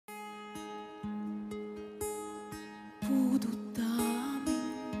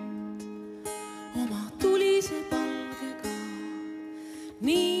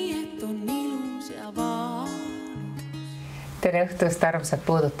tere õhtust, armsad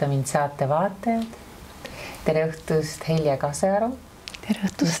Puuduta mind saate vaatajad. Tere õhtust, Helje Kasearu. Tere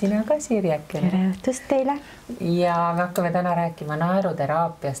õhtust. Sina ka, Sirjekene. Tere õhtust teile. Ja me hakkame täna rääkima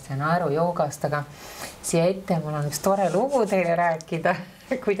naeruteraapiast ja naerujoogast, aga siia ette mul on üks tore lugu teile rääkida,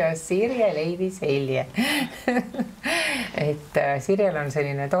 kuidas Sirje leidis Helje. Et Sirjel on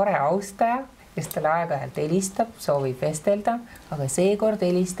selline tore austaja, kes talle aeg-ajalt helistab, soovib vestelda, aga seekord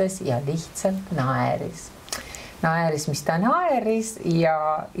helistas ja lihtsalt naeris. Naeris, mis ta naeris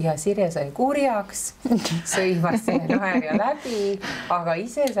ja Sirje sai kurjaks, sõimas selle naerja läbi, aga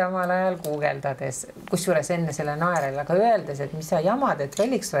ise samal ajal guugeldades, kusjuures enne selle naerel, aga öeldes, et mis sa jamad, et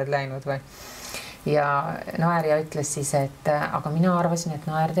Felix oled läinud või? Ja naerja ütles siis, et aga mina arvasin, et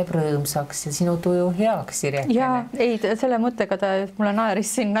naer teeb rõõmsaks ja sinu tuju heaks, Sirjekene. Ja ei, selle mõttega ta mulle naeris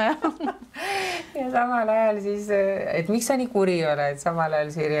sinna ja samal ajal siis, et miks sa nii kuri ole, et samal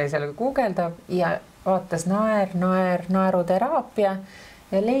ajal Sirje seal guugeldab ja vaatas naeruteraapia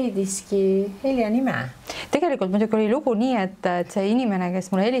ja leidiski Helje nime. Tegelikult muidugi oli lugu nii, et see inimene, kes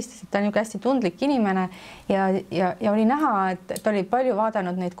mulle helistas, ta on ju hästi tundlik inimene ja oli näha, et ta oli palju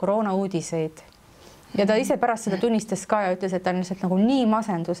vaadanud neid koroona uudiseid. Ja ta ise pärast seda tunnistas ka ja ütles, et ta on lihtsalt nagu nii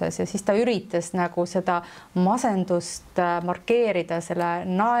masenduses ja siis ta üritas nagu seda masendust markeerida selle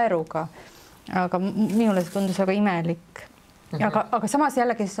naeruga. Aga minule see tundus väga imelik. Aga samas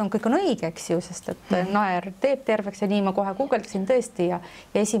jällegi kõik on õige, eks ju, sest et naer teeb terveks ja nii ma kohe guugeldasin tõesti ja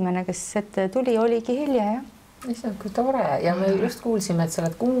esimene, kes ette tuli, oligi Helje. Issand, kui tore. Ja me just kuulsime, et sa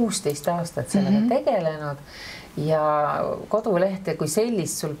oled 16 aastat sellega tegelenud ja kodulehte, kui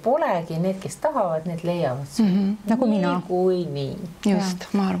sellist sul polegi, need, kes tahavad, need leiavad nagu mina. Kui nii. Just,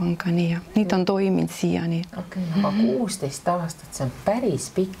 ma arvan ka nii. Nüüd on toiminud siiani. Okay, aga 16 aastat, see on päris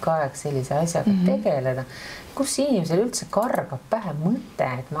pikk aeg sellise asjaga tegeleda. Kus inimesel üldse kargab pähe mõte,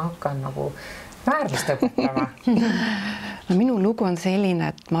 et ma hakkan nagu väärtust õpetama? No, minu lugu on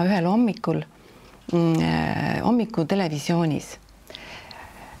selline, et ma ühel hommikul televisioonis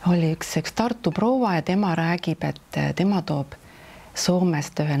oli üks Tartu proua ja tema räägib, et tema toob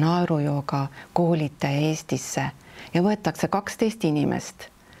Soomest ühe naerujooga koolitaja Eestisse ja võetakse 12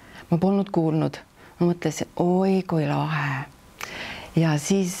 inimest. Ma polnud kuulnud. Ma mõtlesin, oi kui lahe. Ja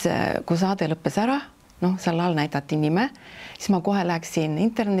siis, kui saade lõppes ära, seal all näidati nime, siis ma kohe läksin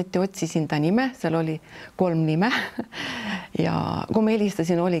internetti, otsisin ta nime, seal oli 3 nime ja kui ma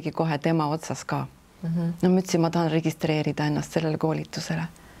helistasin, oligi kohe tema otsas ka. No ma ütlesin, ma tahan registreerida ennast sellele koolitusele.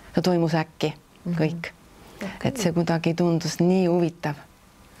 See toimus äkki kõik. Et see kuidagi tundus nii huvitav.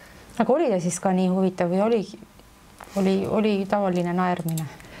 Aga oli ta siis ka nii huvitav või oli tavaline naermine?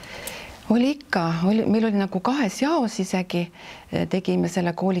 Oli ikka, meil oli nagu 2 jaos isegi, tegime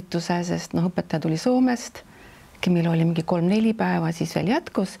selle koolituse, sest õpetaja tuli Soomest, meil oli mingi 3-4 päeva, siis veel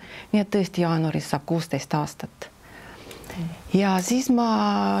jätkus, nii et tõesti jaanuaris saab 16 aastat. Ja siis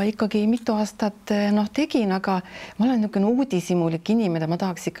ma ikkagi mitu aastat tegin, aga ma olen niisugune uudisimulik inimene, ma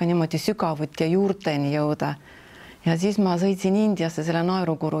tahaks ikka niimoodi sügavuti ja juurteni jõuda. Ja siis ma sõitsin Indiasse selle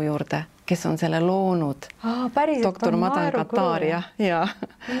naerukuru juurde, kes on selle loonud. Doktor Madan Kataria.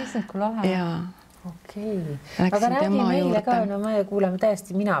 Issand, kui lahe. Okei. Aga räägi meile ka, me kuuleme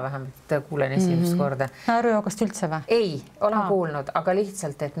täiesti, mina vähemalt kuulen esimest korda. Naerujoogast üldse või? Ei, olen kuulnud, aga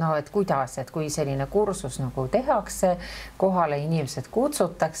lihtsalt, et kuidas, et kui selline kursus nagu tehakse, kohale inimesed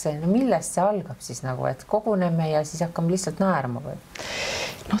kutsutakse, millest see algab siis nagu, et koguneme ja siis hakkame lihtsalt naerma või?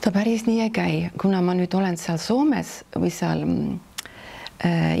 Ta päris nii ei käi, kuna ma nüüd olen seal Soomes või seal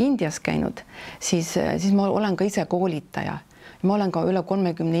Indias käinud, siis ma olen ka ise koolitaja. Ma olen ka üle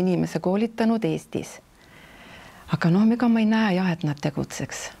 30 inimese koolitanud Eestis. Aga ega ma ei näe et nad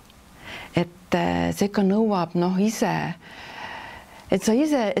tegutseks. Et see ikka nõuab ise, et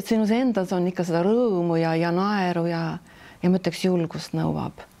sinu endas on ikka seda rõõmu ja naeru ja ma ütleks julgust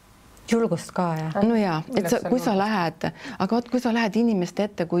nõuab. Julgust ka, jah? No jaa, et kui sa lähed inimeste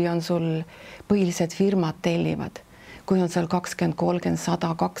ette, kui on sul põhilised firmad tellivad, kui on seal 20, 30,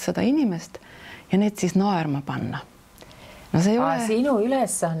 100, 200 inimest ja need siis naerma panna. Sinu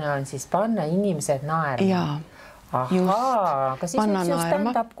ülesanne on siis panna inimesed naerma? Jaa, aga siis võiks ju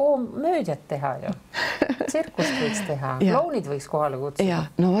stand-up komöödiat teha ju. Tsirkust võiks teha, klounid võiks kohale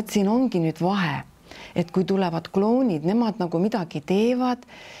kutsuda. No vot, siin ongi nüüd vahe, et kui tulevad klounid, nemad nagu midagi teevad,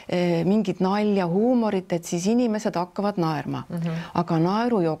 mingit nalja, huumorit, et siis inimesed hakkavad naerma. Aga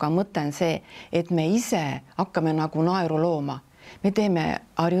naerujooga mõte on see, et me ise hakkame nagu naeru looma. Me teeme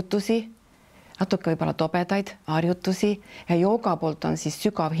harjutusi, natuke võib-olla tobedaid harjutusi ja jooga poolt on siis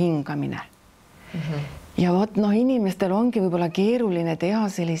sügav hingamine. Ja vot inimestel ongi võib-olla keeruline teha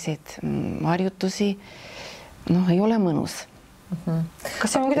selliseid harjutusi, ei ole mõnus.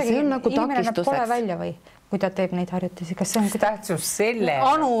 Kas see on kuidagi inimene näeb kole välja või? kui ta teeb neid harjutusi, kas see on tähtsus selle?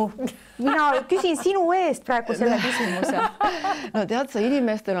 Anu, mina küsin sinu eest praegu selle küsimuse. No tead sa,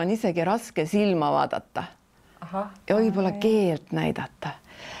 inimestel on isegi raske silma vaadata. Ja võib-olla keelt näidata.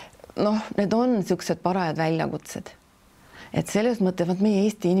 Noh, need on niisugused parajad väljakutsed. Et selles mõttes, et meie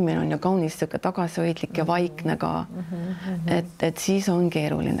Eesti inimene on ju kaunis siuke tagasihoidlik ja vaikne ka. Et siis on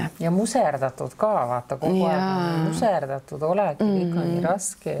keeruline. Ja muserdatud ka, vaata, kogu aeg muserdatud oled, kõik on nii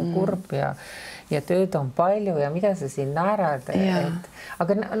raske ja kurb ja tööd on palju ja mida sa siin naerad.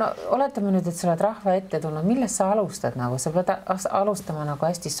 Aga no, oletame nüüd, et sa oled rahva ette tulnud, millest sa alustad nagu? Sa pead alustama nagu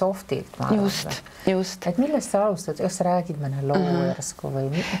hästi softilt. Just. Et millest sa alustad? Kas sa räägid mõne loo järsku või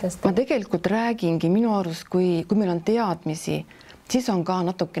millest? Ma tegelikult räägingi minu arust, kui meil on teadmisi, siis on ka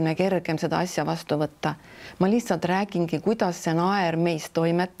natukene kergem seda asja vastu võtta. Ma lihtsalt räägingi, kuidas see naer meist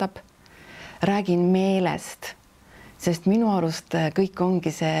toimetab. Räägin meelest. Sest minu arust kõik ongi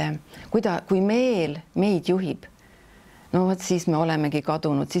see, kui meel meid juhib, no võt siis me olemegi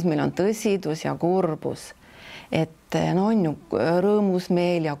kadunud, siis meil on tõsidus ja kurbus. Et no on ju rõõmus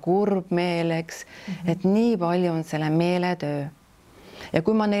meel ja kurb meel, eks, et nii palju on selle meeletöö. Ja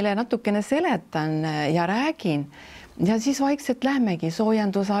kui ma neile natukene seletan ja räägin, ja siis vaikselt lähmegi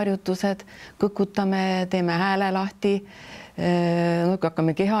soojendusharjutused, kõkutame, teeme hääle lahti,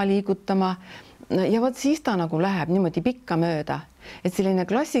 hakkame keha liigutama. Ja võt siis ta nagu läheb niimoodi pikka mööda, et selline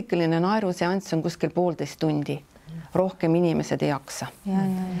klassikaline naeruseanss on kuskil 1,5 tundi. Rohkem inimesed ei jaksa.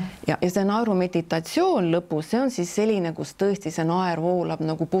 Ja see naerumeditatsioon lõpus, see on siis selline, kus tõesti see naer voolab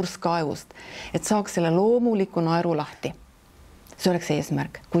nagu purskkaevust, et saaks selle loomuliku naeru lahti. See oleks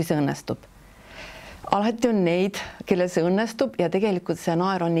eesmärk, kui see õnnestub. Alati on neid, kelle see õnnestub ja tegelikult see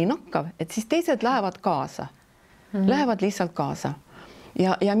naer on nii nakkav, et siis teised lähevad kaasa. Lähevad lihtsalt kaasa.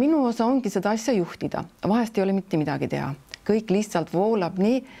 Ja minu osa ongi seda asja juhtida. Vahest ei ole mitte midagi teha. Kõik lihtsalt voolab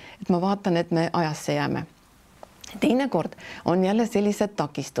nii, et ma vaatan, et me ajasse jääme. Teinekord on jälle sellised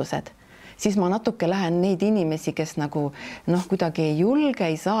takistused. Siis ma natuke lähen neid inimesi, kes nagu kuidagi ei julge,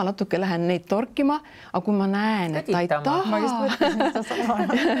 ei saa, natuke lähen neid torkima, aga kui ma näen, et ta ei taha,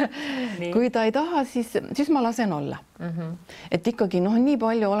 kui ta ei taha, siis ma lasen olla. Et ikkagi nii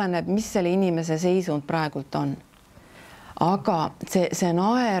palju oleneb, mis selle inimese seisund praegult on. Aga see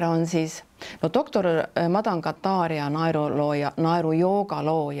naer on siis, doktor Madan Kataria, naerujooga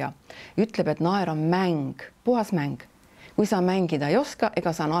looja, ütleb, et naer on mäng, puhas mäng. Kui sa mängida ei oska,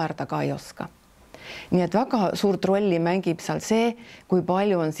 ega sa naerda ka ei oska. Nii et väga suurt rolli mängib seal see, kui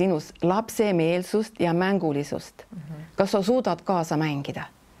palju on sinus lapsemeelsust ja mängulisust. Kas sa suudad kaasa mängida?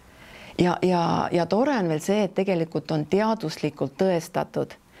 Ja tore on veel see, et tegelikult on teaduslikult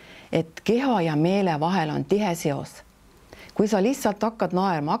tõestatud, et keha ja meele vahel on tihe seos. Kui sa lihtsalt hakkad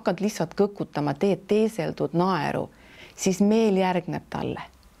naerma, hakkad lihtsalt kõkutama, teed teeseldud naeru, siis meel järgneb talle.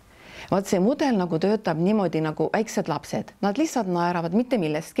 Vaat see mudel nagu töötab niimoodi nagu väiksed lapsed. Nad lihtsalt naeravad mitte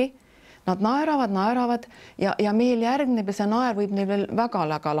millestki. Nad naeravad ja meel järgneb ja see naer võib neil veel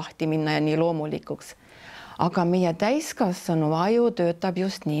väga lahti minna ja nii loomulikuks. Aga meie täiskasvanu aju töötab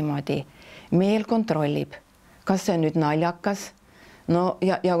just niimoodi. Meel kontrollib, kas see on nüüd naljakas. No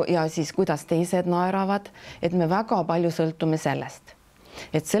ja siis kuidas teised naeravad, et me väga palju sõltume sellest.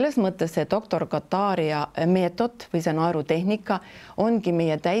 Et selles mõttes see doktor Kataria meetod või see naerutehnika ongi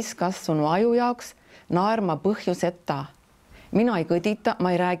meie täiskasvanu aju jaoks naerma põhjuseta. Mina ei kõdita,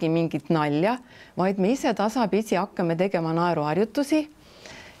 ma ei räägi mingit nalja, vaid me ise tasapisi hakkame tegema naeruharjutusi,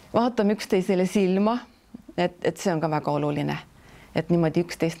 vaatame üksteisele silma, et see on ka väga oluline, et niimoodi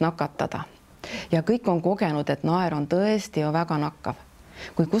üksteist nakatada. Ja kõik on kogenud, et naer on tõesti ju väga nakkav.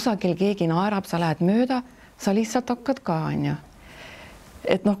 Kui kusagil keegi naerab, sa lähed mööda, sa lihtsalt hakkad ka, on ju.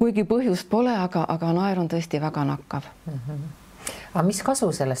 Et kuigi põhjust pole, aga naer on tõesti väga nakkav. Aga mis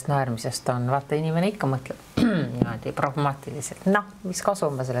kasu sellest naermisest on? Vaata, inimene ikka mõtleb niimoodi pragmaatiliselt. Mis kasu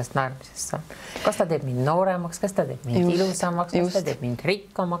ma sellest naermisest saan? Kas ta teeb mind nooremaks, kas ta teeb mind ilusamaks, kas ta teeb mind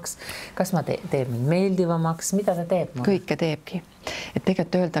rikkamaks, kas ma teeb mind meeldivamaks, mida ta teeb? Kõike teebki. Et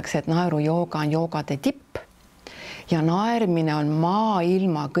tegelikult öeldakse, et naerujooga on joogade tipp ja naermine on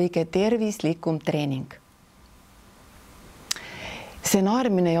maailma kõige tervislikum treening. See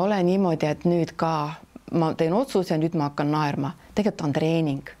naermine ei ole niimoodi, et nüüd ka ma teen otsuse ja nüüd ma hakkan naerma. Tegelikult on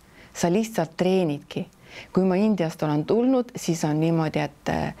treening. Sa lihtsalt treenidki. Kui ma Indiast olen tulnud, siis on niimoodi,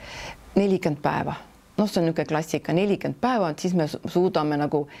 et 40 päeva. See on niisugune klassika, 40 päeva, siis me suudame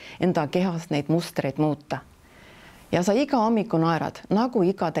nagu enda kehast neid mustreid muuta. Ja sa iga hommiku naerad, nagu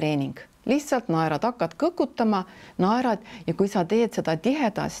iga treening. Lihtsalt naerad, hakkad kõkutama, naerad ja kui sa teed seda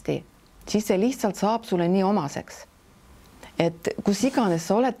tihedasti, siis see lihtsalt saab sulle nii omaseks. Et kus iganes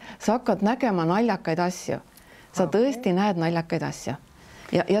sa oled, sa hakkad nägema naljakaid asju. Sa tõesti näed naljakaid asju.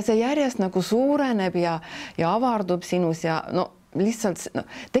 ja see järjest nagu suureneb ja avardub sinus ja no lihtsalt no,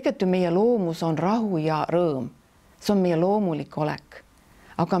 tegelikult ju meie loomus on rahu ja rõõm. See on meie loomulik olek.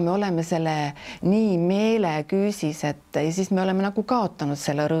 Aga me oleme selle nii meeleküüsis, et ja siis me oleme nagu kaotanud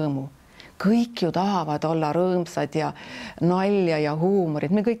selle rõõmu. Kõik ju tahavad olla rõõmsad ja nalja ja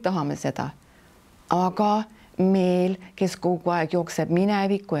huumorid, me kõik tahame seda. Aga meel, kes kogu aeg jookseb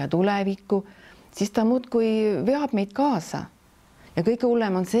minevikku ja tulevikku, siis ta muudkui veab meid kaasa. Ja kõige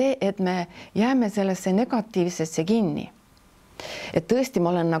hullem on see, et me jääme sellesse negatiivsesse kinni. Et tõesti, ma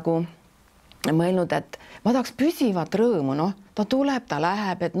olen nagu mõelnud, et ma tahaks püsivat rõõmu, noh, ta tuleb, ta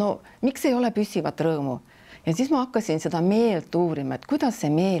läheb, et no miks ei ole püsivat rõõmu? Ja siis ma hakkasin seda meelt uurima, et kuidas see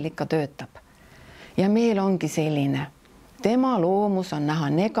meel ikka töötab. Ja meel ongi selline, tema loomus on näha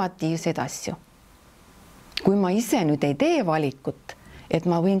negatiivseid asju. Kui ma ise nüüd ei tee valikut, et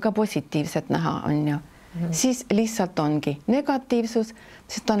ma võin ka positiivset näha, on ju, siis lihtsalt ongi negatiivsus,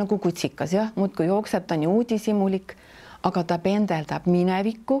 sest ta nagu kutsikas, jah, muudkui jookseb, ta on ju uudishimulik, aga ta pendeldab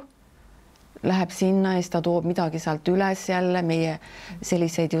minevikku, läheb sinna ja siis ta toob midagi sealt üles jälle, meie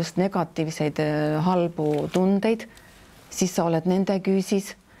selliseid just negatiivseid halbu tundeid, siis sa oled nende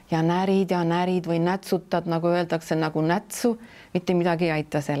küüsis ja närid või nätsutad, nagu öeldakse, nagu nätsu, mitte midagi ei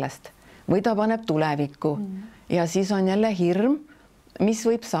aita sellest. Või ta paneb tulevikku ja siis on jälle hirm, mis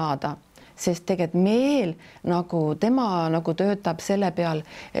võib saada. Sest tegelikult meel nagu tema nagu töötab selle peal,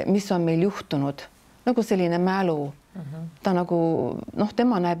 mis on meil juhtunud, nagu selline mälu. Ta nagu, noh,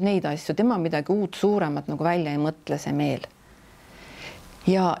 tema näeb neid asju, tema midagi uut suuremat nagu välja ei mõtle see meel.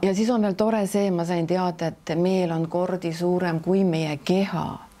 Ja siis on veel tore see, ma sain teada, et meel on kordi suurem kui meie keha.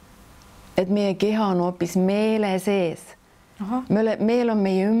 Et meie keha on hoopis meele sees. Meel on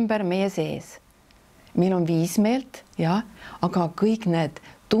meie ümber, meie sees. Meil on 5 meelt, jah, aga kõik need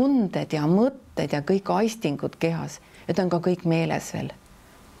tunded ja mõtted ja kõik aistingud kehas, et on ka kõik meeles veel.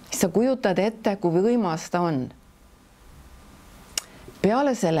 Siis sa kujutad ette, kui võimas ta on.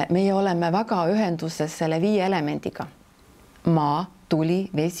 Peale selle meie oleme väga ühenduses selle 5 elemendiga. Maa, tuli,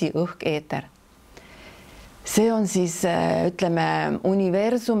 vesi, õhk, eeter. See on siis, ütleme,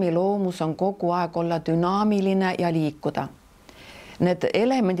 universumi loomus on kogu aeg olla dünaamiline ja liikuda. Need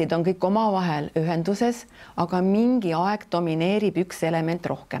elemendid on kõik omavahel ühenduses, aga mingi aeg domineerib üks element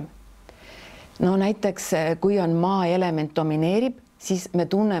rohkem. No näiteks, kui on maa element domineerib, siis me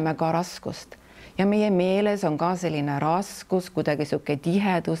tunneme ka raskust. Ja meie meeles on ka selline raskus, kuidagi sihuke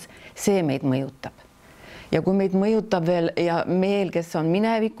tihedus, see meid mõjutab. Ja kui meid mõjutab veel ja meel, kes on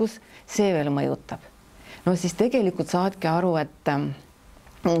minevikus, see veel mõjutab. No siis tegelikult saadki aru, et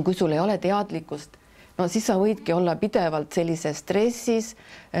kui sul ei ole teadlikkust, no siis sa võidki olla pidevalt sellises stressis,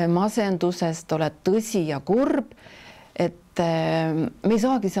 masendusest, oled tõsi ja kurb, et me ei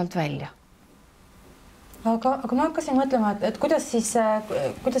saagi sealt välja. Aga ma hakkasin mõtlema, et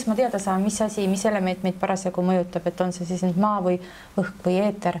kuidas ma teada saan, mis asi, mis element meid parasjagu mõjutab, et on see siis nüüd maa või õhk või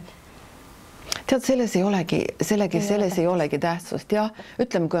eeter? Tead, selles ei olegi tähtsust, jah.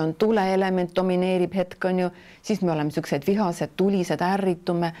 Ütleme, kui on tuleelement domineerib hetk, on ju, siis me oleme sellised vihased, tulised,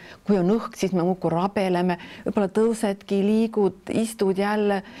 ärritume. Kui on õhk, siis me muudkui rabeleme, võib-olla tõusedki, liigud, istud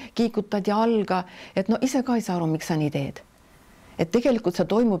jälle, kiikutad jalga, et no ise ka ei saa aru, miks sa nii teed. Et tegelikult see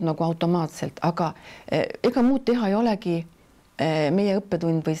toimub nagu automaatselt, aga ega muud teha ei olegi meie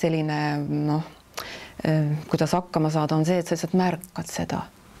õppetund või selline, noh, kuidas hakkama saada, on see, et sa lihtsalt märkad seda.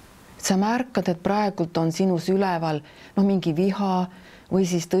 Sa märkad, et praegult on sinus üleval mingi viha või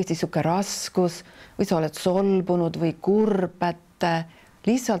siis tõesti sihuke raskus või sa oled solbunud või kurb, et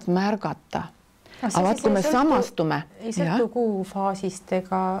lihtsalt märgata. Aga vaat, kui me samastume. Ei sõltu kuu faasist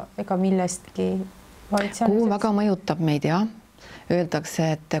ega millestki. Kuu väga mõjutab meid, jah.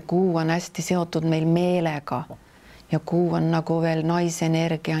 Öeldakse, et kuu on hästi seotud meil meelega ja kuu on nagu veel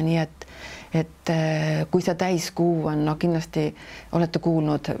naisenergia, nii et kui see täiskuu on, kindlasti olete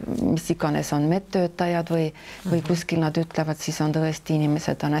kuulnud, mis iganes on medtöötajad või kuskil nad ütlevad, siis on tõesti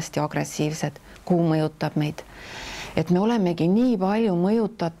inimesed on hästi agressiivsed, kuu mõjutab meid. Et me olemegi nii palju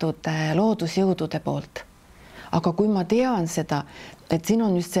mõjutatud loodusjõudude poolt. Aga kui ma tean seda, et siin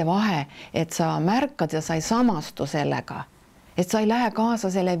on just see vahe, et sa märkad ja sa ei samastu sellega, et sa ei lähe kaasa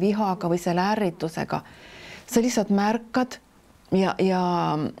selle vihaga või selle ärritusega, sa lihtsalt märkad ja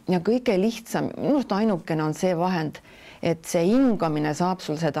kõige lihtsam, minust ainukene on see vahend, et see hingamine saab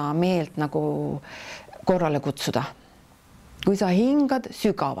sul seda meelt nagu korrale kutsuda. Kui sa hingad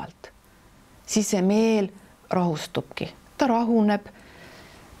sügavalt, siis see meel rahustubki, ta rahuneb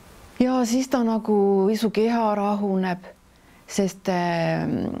ja siis ta nagu su keha rahuneb, sest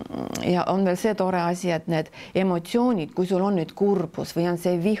ja on veel see tore asi, et need emotsioonid, kui sul on nüüd kurbus või on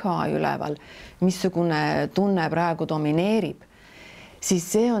see viha üleval, missugune tunne praegu domineerib, siis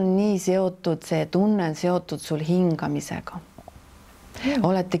see on nii seotud, see tunne on seotud sul hingamisega.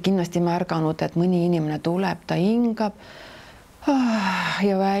 Olete kindlasti märganud, et mõni inimene tuleb, ta hingab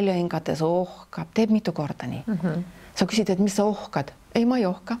ja välja hingates ohkab, teeb mitu korda nii. Sa küsid, et mis sa ohkad? Ei, ma ei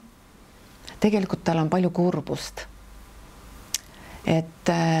ohka. Tegelikult tal on palju kurbust. Et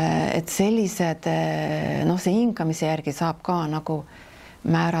sellised, see hingamise järgi saab ka nagu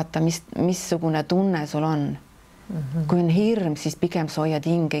määrata, missugune tunne sul on. Kui on hirm, siis pigem sa hoiad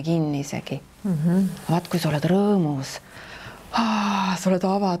hinge kinni isegi. Vaat, kui sa oled rõõmus, sa oled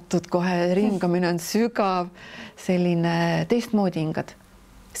avatud kohe, ringamine on sügav, selline teistmoodi hingad.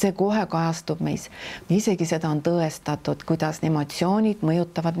 See kohe kajastub meis. Isegi seda on tõestatud, kuidas emotsioonid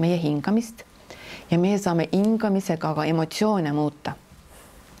mõjutavad meie hingamist ja meie saame hingamisega ka emotsioone muuta.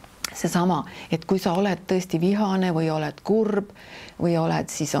 Seesama, et kui sa oled tõesti vihane või oled kurb või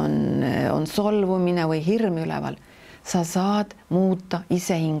oled, siis on solvumine või hirm üleval, sa saad muuta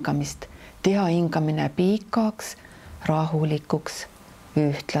ise hingamist, teha hingamine pikaks, rahulikuks,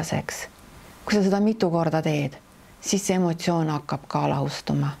 ühtlaseks. Kui sa seda mitu korda teed, siis see emotsioon hakkab ka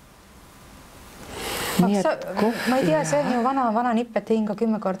lahustuma. Ma ei tea, see on ju vana nipp, et hinga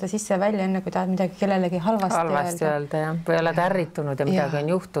 10 korda sisse välja, enne kui tahad midagi kellelegi halvasti öelda. Või oled ärritunud ja midagi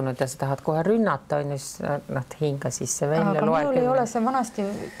on juhtunud ja sa tahad kohe rünnata, on just hinga sisse välja. Aga minul ei ole see vanasti,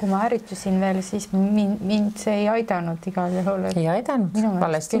 kui ma ärritusin veel, siis mind see ei aidanud igal juhul. Ei aidanud,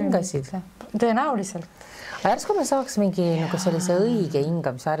 valesti hingasid. Tõenäoliselt. Järsku me saaks mingi nagu sellise õige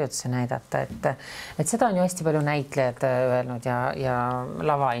hingamise harjutuse näidata, et seda on ju hästi palju näitlejad öelnud ja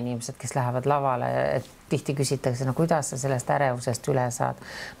lavainimesed, kes lähevad lavale, et tihti küsitakse, kuidas sa sellest ärevusest üle saad.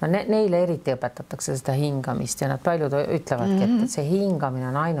 Neile eriti õpetatakse seda hingamist ja nad paljud ütlevadki, et see hingamine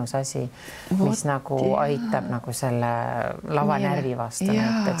on ainus asi, mis nagu aitab nagu selle lavanärvi vastu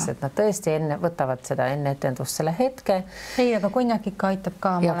näiteks, et nad tõesti võtavad seda enne etendust selle hetke. Ei, aga konjak ikka aitab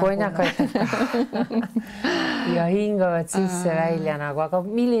ka. Ja konjak aitab ka. Ja hingavad sisse välja nagu, aga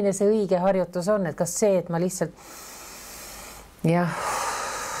milline see õige harjutus on, et kas see, et ma lihtsalt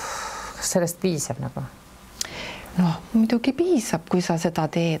kas sellest piisab nagu? Muidugi piisab, kui sa seda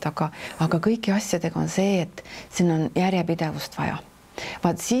teed, aga kõiki asjadega on see, et siin on järjepidevust vaja.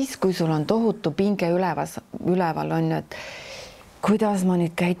 Vaat siis, kui sul on tohutu pinge üleval on, et kuidas ma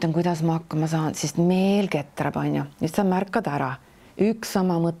nüüd käitun, kuidas ma hakkama saan, siis meel ketrab on ju. Nüüd sa märkad ära. Üks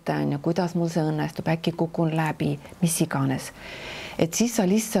sama mõte on ju, kuidas mul see õnnestub, äkki kukun läbi, mis iganes. Et siis sa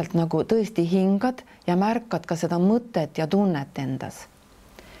lihtsalt nagu tõesti hingad ja märkad ka seda mõtet ja tunnet endas.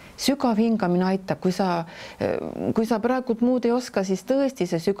 Sügav hingamine aitab, kui sa praegu muud ei oska, siis tõesti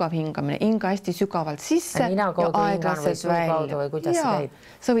see sügav hingamine, hinga hästi sügavalt sisse ja aeglaselt välja. Ja,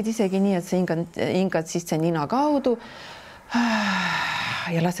 sa võid isegi nii, et sa hingad sisse nina kaudu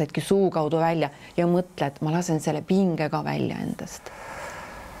ja lasedki suu kaudu välja ja mõtled, ma lasen selle pinge ka välja endast.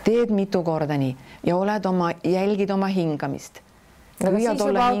 Teed mitu korda nii ja jälgid oma hingamist. Aga siis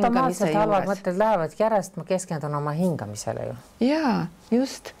juba automaatselt halvad mõtted lähevadki ära, sest ma keskendun oma hingamisele ju. Jaa,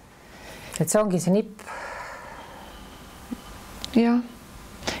 just. Et see ongi see nipp.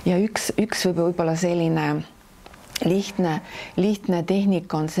 Ja üks võib-olla selline lihtne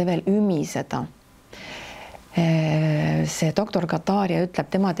tehnika on see veel ümiseda. See doktor Kataria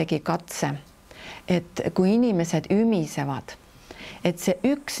ütleb, tema tegi katse, et kui inimesed ümisevad, et see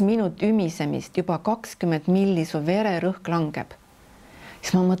 1 minut ümisemist juba 20 milli su vererõhk langeb,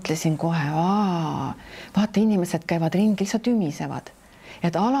 siis ma mõtlesin kohe, vaata, inimesed käivad ringi, lihtsalt ümisevad.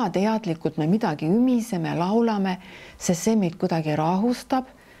 Et alateadlikult me midagi ümiseme, laulame, sest see meid kuidagi rahustab,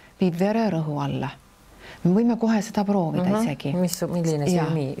 viib vererõhu alla. Me võime kohe seda proovida isegi. Milline see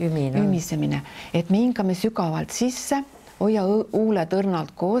ümine? Ümisemine. Et me hingame sügavalt sisse, hoia huule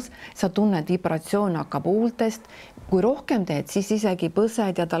tõrnalt koos, sa tunned vibratsioon hakkab huultest. Kui rohkem teed, siis isegi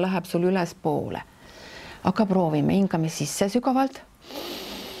põsed ja ta läheb sul üles poole. Aga proovime, hingame sisse sügavalt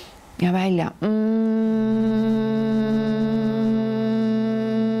ja välja.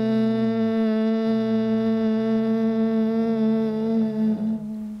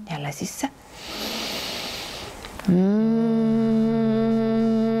 Sisse.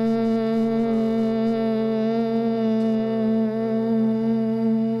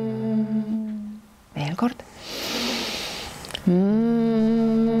 Veel kord.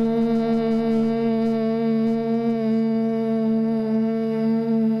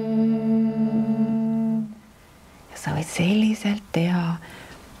 Ja sa võid selliselt teha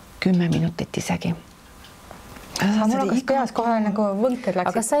 10 minutit isegi. Mul hakkas peas kohe nagu võnked läksid.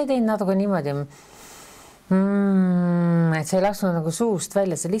 Aga sa ei teinud natuke niimoodi, et sa ei lasknud nagu suust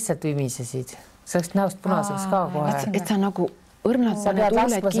välja, sa lihtsalt ümisesid. Sa läksid näost punaseks ka kohe. Et sa nagu õrnalt Sa paned pead huuled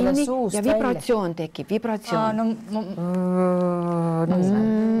laskma selle kinni suust ja vibratsioon tekib, vibratsioon.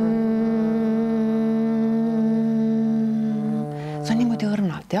 See on niimoodi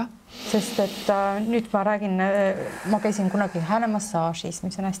õrnalt, jah. Sest et nüüd ma räägin, ma käisin kunagi häälemassaažis,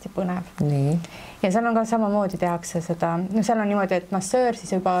 mis on hästi põnev. Nii. Ja seal on ka samamoodi tehakse seda, no seal on niimoodi, et massöör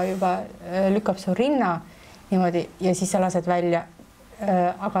siis juba lükkab su rinna niimoodi ja siis sa lased välja.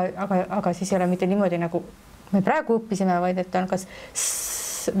 Aga siis ei ole mitte niimoodi nagu me praegu õppisime, vaid et on kas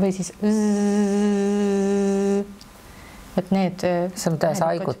või siis et need. See on tähes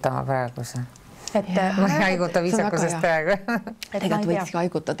haigutama praegu see. Ma ei haiguta viisakusest praegu. Tegelikult võikski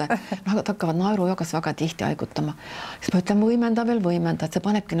haigutada. Nad hakkavad naerujogas väga tihti haigutama. Siis ma ütlen, võimenda, et see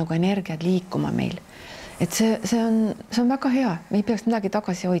panebki nagu energiat liikuma meil. Et see on väga hea. Me ei peaks midagi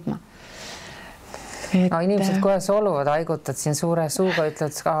tagasi hoidma. No, inimesed kohe soluvad, haigutad siin suure suuga,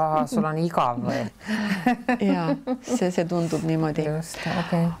 ütled, sul on igav või? Jaa, see tundub niimoodi. Just,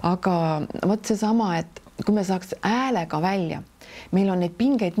 okay. Aga võt see sama, et kui me saaks häälega välja, meil on neid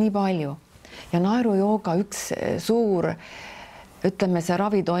pingeid nii palju ja naerujooga üks suur, ütleme, see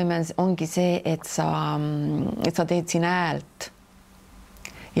ravitoimen ongi see, et sa teed siin häält.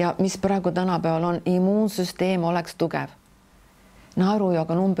 Ja mis praegu tänapäeval on, immuunsüsteem oleks tugev.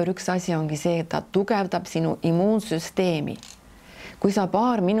 Naerujooga number 1 asi ongi see, et ta tugevdab sinu immuunsüsteemi. Kui sa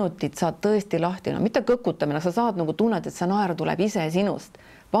paar minutit saad tõesti lahti, mitte kõkutamine, sa saad nagu tunned, et see naer tuleb ise sinust.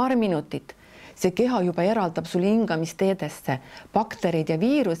 Paar minutit. See keha juba eraldab sul hingamisteedesse bakterid ja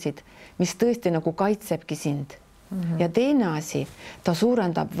viirusid, mis tõesti nagu kaitsebki sind. Ja teine asi, ta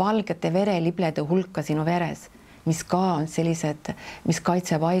suurendab valgete vereliblede hulka sinu veres, mis ka on sellised, mis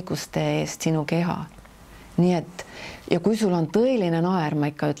kaitseb haiguste eest sinu keha. Nii et, ja kui sul on tõeline naer, ma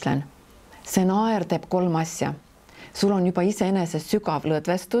ikka ütlen, see naer teeb 3 asja. Sul on juba iseenesest sügav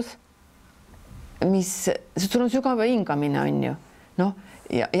lõdvestus, sul on sügav hingamine, on ju. No,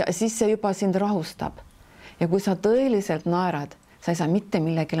 ja siis see juba sind rahustab. Ja kui sa tõeliselt naerad, sa ei saa mitte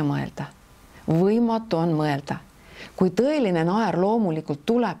millegile mõelda. Võimatu on mõelda. Kui tõeline naer loomulikult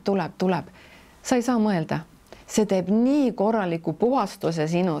tuleb, sa ei saa mõelda. See teeb nii korraliku puhastuse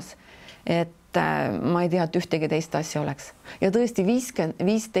sinus, et ma ei tea, et ühtegi teist asja oleks. Ja tõesti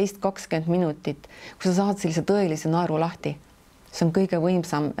 15-20 minutit, kui sa saad sellise tõelise naeru lahti, see on kõige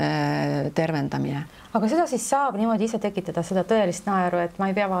võimsam tervendamine. Aga seda siis saab niimoodi ise tekitada, seda tõelist naeru, et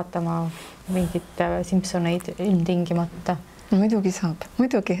ma ei pea vaatama mingit Simpsoneid ilmtingimata. Muidugi saab,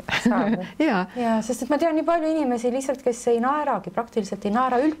 muidugi. Ja, sest et ma tean nii palju inimesi lihtsalt, kes ei naeragi, praktiliselt ei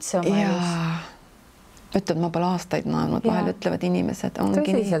naera üldse oma elus. Ütled, ma pole aastaid naernud, vahel ütlevad inimesed.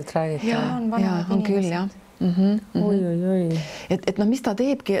 Tõsiselt räägid. On küll, jah. Et no mis ta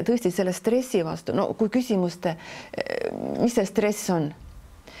teebki tõesti selle stressi vastu, no kui küsimuste, mis see stress on?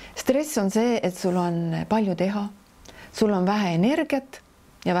 Stress on see, et sul on palju teha, sul on vähe energiat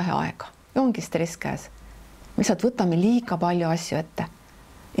ja vähe aega. Ja ongi stress käes. Lihtsalt võtame liiga palju asju ette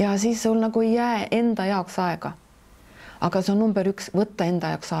ja siis sul nagu ei jää enda jaoks aega. Aga see on number 1, võtta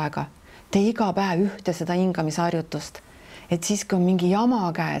enda jaoks aega. Tee iga päev ühte seda hingamisharjutust, et siis, kui on mingi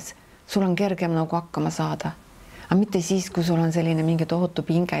jama käes, sul on kergem nagu hakkama saada. Aga mitte siis, kui sul on selline mingi tohutu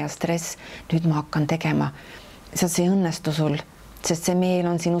pinge ja stress, nüüd ma hakkan tegema. See ei õnnestu sul, sest see meel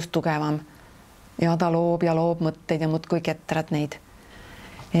on sinust tugevam ja ta loob mõtteid ja muudkui ketrad neid.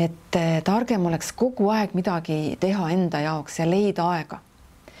 Et targem oleks kogu aeg midagi teha enda jaoks ja leida aega.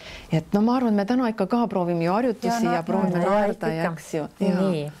 Et no ma arvan, me täna ikka ka proovime ju harjutusi ja proovime naerda ja eks ju.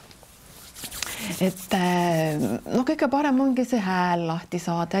 Nii. Et no kõige parem ongi see hääl lahti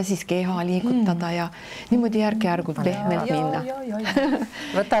saada ja siis keha liigutada ja niimoodi järk-järgult pehmelt minna.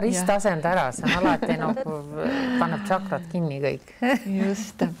 Võta ristasend ära, see on alati paneb tšakrad kinni kõik.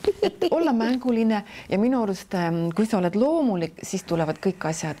 Just. Olla mänguline ja minu arust, kui sa oled loomulik, siis tulevad kõik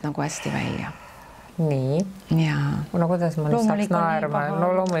asjad nagu hästi välja. Nii. No kuidas ma nüüd saaks naerma?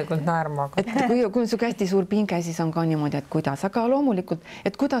 No loomulikult naerma. Et kui on su hästi suur pinge, siis on ka niimoodi, et kuidas. Aga loomulikult,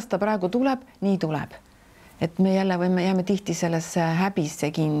 et kuidas ta praegu tuleb, nii tuleb. Et me jälle jääme tihti sellesse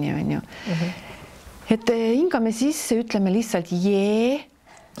häbisse kinni, on ju. Et hingame sisse, ütleme lihtsalt jee,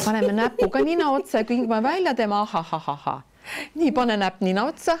 paneme näpuga nina otsa ja kui hingame välja, teeme ahahaha. Nii, pane näpp nina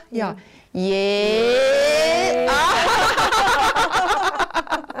otsa ja jee.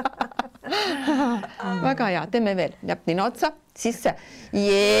 Väga hea, teeme veel, näpp nina otsa, sisse.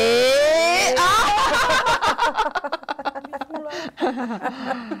 Jee!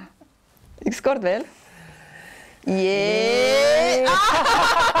 Üks kord veel. Jee!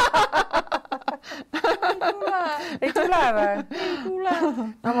 ei tule või? Ei tule.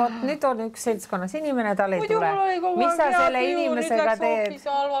 No vot, nüüd on üks seltskonnas inimene, tal ei tule. Mis sa selle inimesega teed?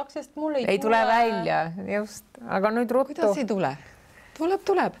 Ei tule välja, just. Aga nüüd ruttu. Kuidas ei tule?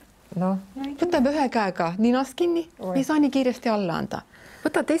 Tuleb. No. Võtab ühe käega ninast kinni, ei saa nii kiiresti alla anda.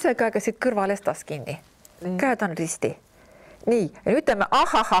 Võta teise käega siit kõrvalestas kinni. Käed on risti. Nii, ja ütleme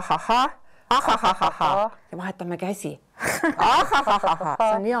ahahahaha. Ja vahetame käsi. Ahahaha,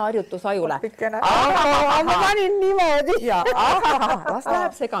 see on hea harjutus ajule. Ma panin niimoodi. Ja las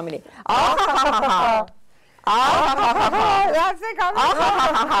läheb segamini. Ahahaha. Läheb segamini.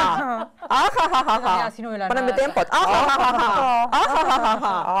 Paneme tempot.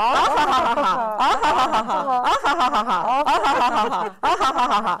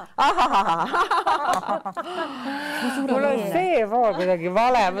 Mul on see pool kuidagi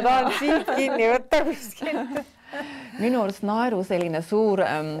vale, ma tahan siit kinni võtta kuskil. Minu arust naeru selline suur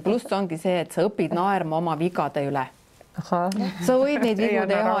pluss ongi see, et sa õpid naerma oma vigade üle. Sa võid neid vigu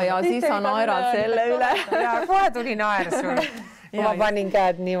teha ja siis sa naerad selle üle. Ja kohe tuli naer sul. Ma panin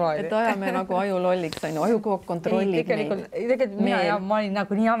käed niimoodi. Et ajame nagu aju lolliks, on ju, aju kogu kontrollib neid. Tegelikult ma olin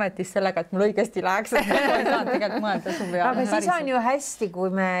nagu nii ametis sellega, et mul õigesti läheks. Ma ei saanud tegelikult mõelda su peale. Aga siis on ju hästi, kui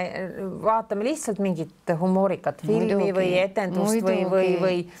me vaatame lihtsalt mingit humoorikat filmi või etendust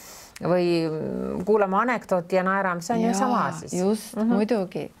või kuulame anekdooti ja naerame, see on ju sama siis. Just,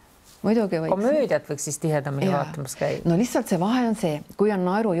 muidugi võiks. Komöödiat võiks siis tihedamini vaatamas käia. No lihtsalt see vahe on see, kui on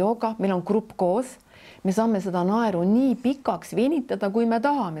naerujooga, meil on grupp koos, me saame seda naeru nii pikaks venitada, kui me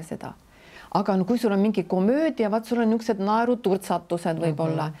tahame seda. Aga no, kui sul on mingi komöödia, vaat sul on niisugused naeruturtsatused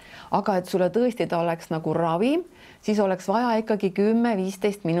võib-olla, aga et sulle tõesti ta oleks nagu ravim, siis oleks vaja ikkagi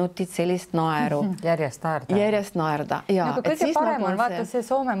 10-15 minutit sellist naeru. Järjest naerda. Ja, nagu kõige parem on vaata see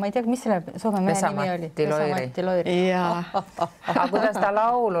Soome, ma ei tea, mis selle Soome mehe nimi oli. Vesamatti Loiri. Aga kuidas ta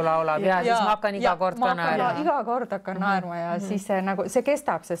laulu laulab ja siis ma hakkan iga kord ka naerma. Iga kord hakkan naerma ja siis see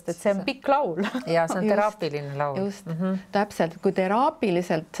kestab, sest et see on pikk laul. Ja see on teraapiline laul. Just, täpselt. Kui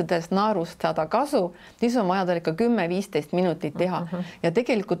teraapiliselt sellest naerust saada kasu, siis on vaja tal ikka 10-15 minutit teha. Ja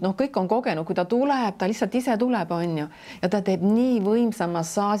tegelikult kõik on kogenud, kui ta tuleb, ta lihtsalt ise tuleb, on ju. Ja ta teeb nii võimsa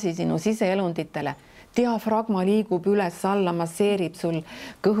massaaži sinu siseelunditele. Diafragma liigub üles alla, masseerib sul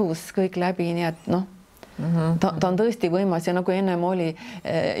kõhus kõik läbi, nii et ta on tõesti võimas ja nagu ennem oli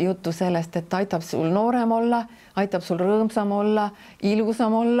juttu sellest, et ta aitab sul noorem olla, aitab sul rõõmsam olla,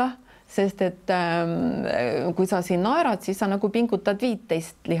 ilusam olla, sest et kui sa siin naerad, siis sa nagu pingutad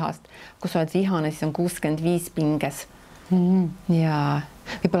 15 lihast. Kui sa oled vihane, siis on 65 pinges. Ja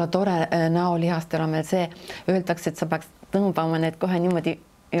võib-olla tore näolihastel on meil see, öeldakse, et sa peaks tõmbama need kohe niimoodi,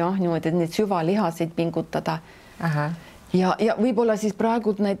 et need süvalihaseid pingutada. Ja võib-olla siis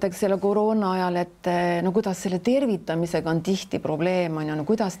praegu näiteks selle koroona ajal, et no kuidas selle tervitamisega on tihti probleem, on ju, no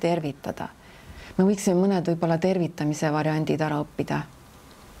kuidas tervitada. Me võiksime mõned võib-olla tervitamise variandid ära õppida.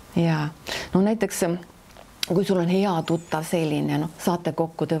 Ja no näiteks, kui sul on hea tuttav selline, saate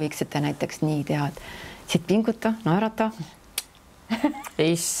kokku, te võiksite näiteks nii teha, et siit pinguta, naerata.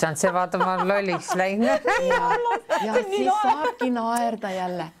 Issand, see vaata, ma olen lolliks läinud. Ja siis saabki naerda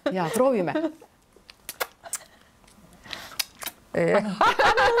jälle. Ja proovime. Ei,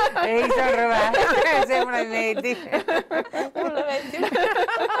 see on rõve. See mulle meeldib. Mulle meeldib.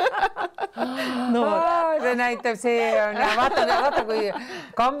 See näitab, see on, vaata kui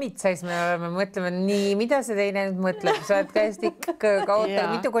kammitsais me oleme, mõtleme nii, mida see teine nüüd mõtleb, sa oled käestik kaota,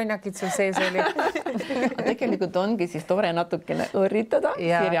 mitu konnakit sul sees oli. Tegelikult ongi siis tore natukene õrritada,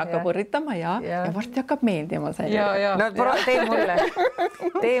 Sirje hakkab õrritama ja varsti hakkab meeldima see. No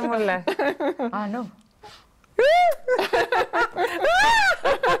tee mulle.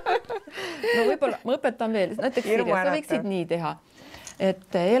 No võib-olla ma õpetan veel, näiteks Sirje, sa võiksid nii teha,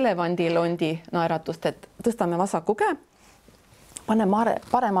 et elevandilondi naeratust, et tõstame vasaku käe, pane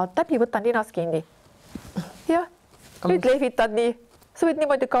paremalt läbi, võtan ninast kinni. Ja, nüüd lehvitad nii, sa võid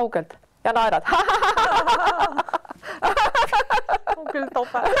niimoodi kaugelt ja naerad. On küll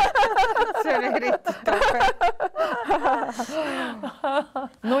tope. See on eriti tope.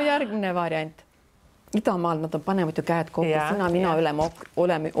 No järgmine variant. Idamaal nad panevad ju käed kokku, sina, mina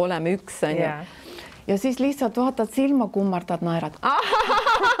oleme üks. Ja siis lihtsalt vaatad silma, kummardad, naerad.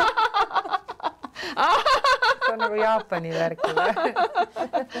 See on nagu Jaapani värk.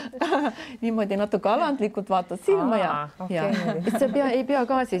 Niimoodi natuke alandlikult vaatad silma ja sa ei pea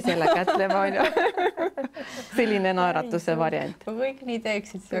ka siis jälle kätlema. Selline naeratuse variant. Kõik nii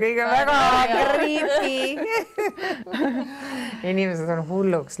teeksid. Kõige väga creepy. Inimesed on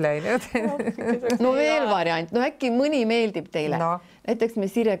hulluks läinud. No veel variant, no äkki mõni meeldib teile. Näiteks me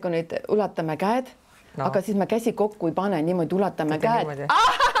Sirjega nüüd ulatame käed, aga siis me käsi kokku ei pane, niimoodi ulatame käed.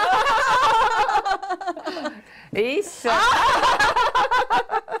 issand,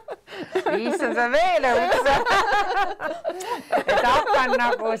 sa veel õudse. Et hakkan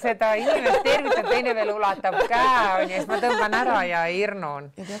nagu seda inimest tervitada, teine veel ulatab käe, ja siis ma tõmban ära ja hirnun.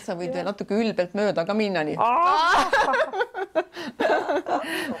 Ja tead, sa võid veel natuke ülbelt mööda ka minna nii.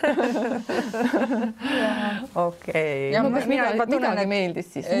 Okei. Midagi meeldis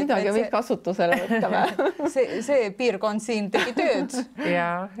siis, midagi võid kasutusele võtta. See piirkond siin tegi tööd.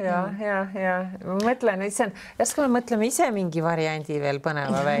 Ja. Ma mõtlen, äsken me mõtleme ise mingi variandi veel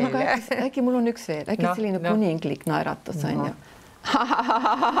põneva välja. Äkki mul on üks veel, äkki selline kuninglik naeratus on ju.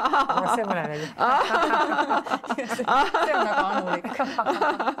 See mõne veel. See on väga anulik.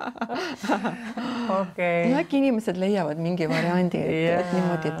 Okei. Äkki inimesed leiavad mingi variandi, et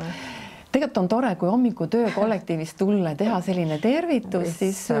niimoodi, tegelikult on tore, kui hommiku töökollektiivist tulla, teha selline tervitus,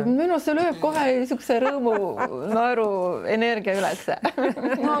 siis minu see lööb kohe niisuguse rõõmu naeru energia ülesse.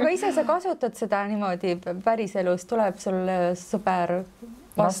 No aga ise sa kasutad seda niimoodi päriselus, tuleb sul sõber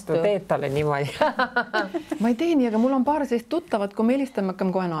vastu. Teed talle niimoodi. Ma ei tee nii, aga mul on paar sellist tuttavat, kui me helistame,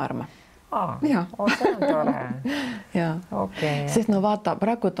 hakkame kohe naerma. See on tore. Okay. Sest no vaata,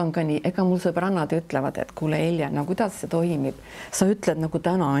 praegu on ka nii, ega mul sõbrannad ütlevad, et kuule Helja, no kuidas see toimib? Sa ütled nagu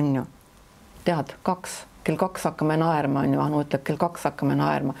täna on ju. Tead, kell 2 hakkame naerma, on ju, Anu ütleb, kell 2 hakkame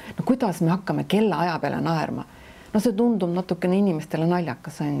naerma. No kuidas me hakkame kellaaja peale naerma? No see tundub natukene inimestele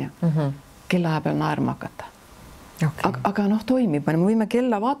naljakas, on ju. Kellaaja peale naerma hakata. Okay. Aga noh, toimib, me võime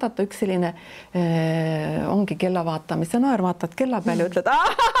kella vaadata, üks selline ongi kella vaatamise naer, vaatad kella peale ja ütled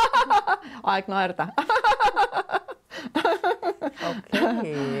aeg naerda.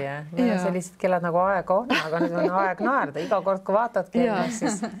 Okei, meil on sellised kellad nagu aeg on, aga nüüd on aeg naerda. Iga kord, kui vaatad kella,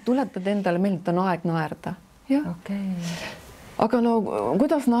 siis... Tuletad endale meelde, et on aeg naerda. Okei. Aga no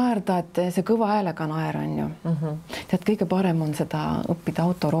kuidas naerda, et see kõva häälega naer on ju. Tead, kõige parem on seda õppida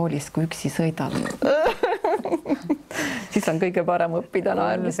autoroolis, kui üksi sõidad. Siis on kõige parem õppida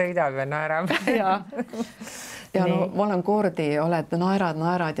naerda. Sõidab ja naerab. Ja no ma olen kordi, oled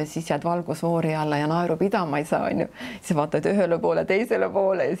naerad ja siis jääd valgusvoori alla ja naeru pidama ei saa, on ju. Siis vaatad ühele poole, teisele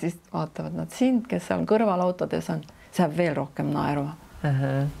poole ja siis vaatavad nad sind, kes seal kõrval autodes on, saab veel rohkem naerma.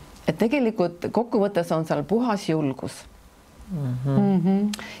 Et tegelikult kokkuvõttes on seal puhas julgus.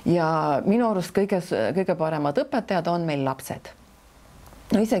 Ja minu arust kõige paremad õpetajad on meil lapsed.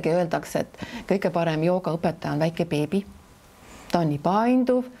 No isegi öeldakse, et kõige parem joogaõpetaja on väike beebi. Ta on nii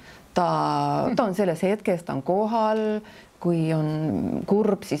painduv, ta on selles hetkes, ta on kohal, kui on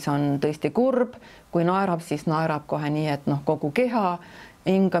kurb, siis on tõesti kurb, kui naerab, siis naerab kohe nii, et kogu keha,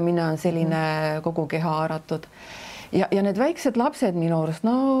 hingamine on selline kogu keha haaratud. Ja need väiksed lapsed minu arust,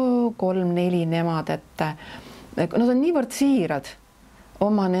 3-4 nemad, et nad on niivõrd siirad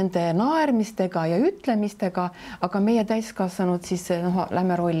oma nende naermistega ja ütlemistega, aga meie täiskasvanud siis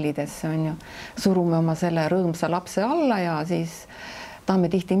lähme rollidesse, on ju. Surume oma selle rõõmsa lapse alla ja siis tahame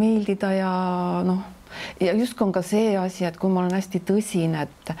tihti meeldida ja ja just on ka see asi, et kui ma olen hästi tõsine,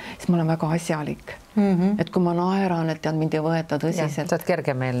 et siis ma olen väga asjalik. Et kui ma naeran, et tead, mind ei võeta tõsiselt. Saad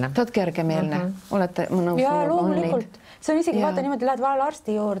kergemeelne. Saad kergemeelne. Olete nõus? Ja loomulikult. See on isegi vaata niimoodi, lähed vahel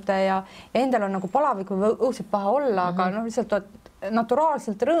arsti juurde ja endal on nagu palavik või õudselt paha olla, aga lihtsalt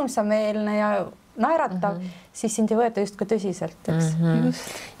naturaalselt rõõmsameelne ja naeratav, siis sind ei võeta just ka tõsiselt, eks.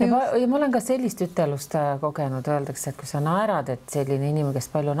 Ja ma olen ka sellist ütelust kogenud, öeldakse, et kui sa naerad, et selline inimene, kes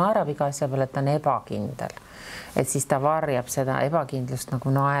palju naerab iga asja peale, et ta on ebakindel. Et siis ta varjab seda ebakindlust nagu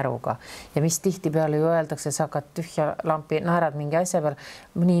naeruga. Ja mis tihtipeale ju öeldakse, sa hakkad tühja lampi, naerad mingi asja peale,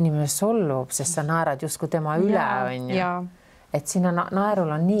 mõni inimene solvub, sest sa naerad justkui tema üle, on ju. Et siin naerul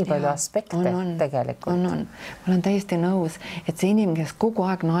on nii palju aspekte tegelikult. On. Ma olen täiesti nõus, et see inimene, kes kogu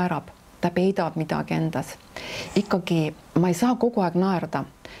aeg naerab, ta peidab midagi endas. Ikkagi ma ei saa kogu aeg naerda.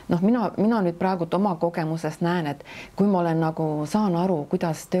 Mina nüüd praegu oma kogemusest näen, et kui ma olen nagu saan aru,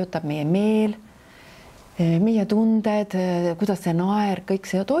 kuidas töötab meie meel, meie tunded, kuidas see naer, kõik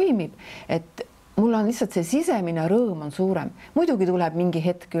see toimib, et mul on lihtsalt see sisemine rõõm on suurem. Muidugi tuleb mingi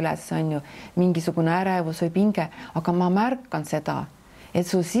hetk üles, on ju, mingisugune ärevus või pinge, aga ma märkan seda, et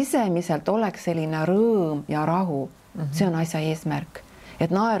su sisemiselt oleks selline rõõm ja rahu. See on asja eesmärk. Et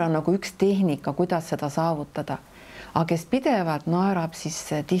naer on nagu üks tehnika, kuidas seda saavutada. Aga kes pidevalt naerab, siis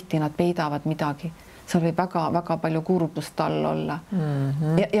tihti nad peidavad midagi. Seal võib väga palju kurbust all olla.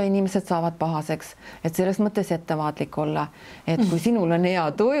 Ja inimesed saavad pahaseks, et selles mõttes ettevaatlik olla, et kui sinul on hea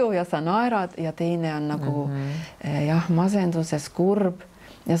tuju ja sa naerad ja teine on nagu masenduses kurb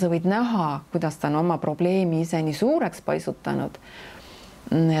ja sa võid näha, kuidas ta on oma probleemi ise nii suureks paisutanud.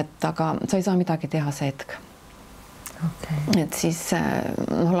 Aga sa ei saa midagi teha see hetk. Et siis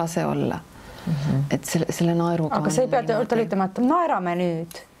lase olla. Et selle naeruga aga sa ei pea ütlema, et naerame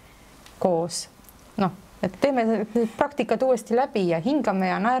nüüd koos. et teeme praktikad uuesti läbi ja hingame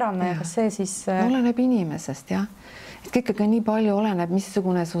ja naerame ja kas see siis oleneb inimesest jah, et ikkagi nii palju oleneb,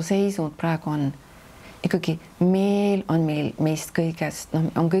 missugune su seisund praegu on. Ikkagi meel on meil meist kõigest,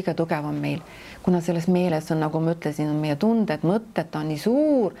 on kõige tugevam meil, kuna selles meeles on, nagu ma ütlesin, on meie tunded, mõtted, ta on nii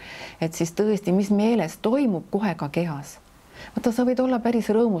suur, et siis tõesti, mis meeles toimub kohe ka kehas. Vaata, sa võid olla päris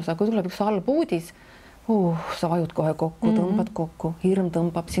rõõmus, aga kui tuleb üks halb uudis, sa vajud kohe kokku, tõmbad kokku, hirm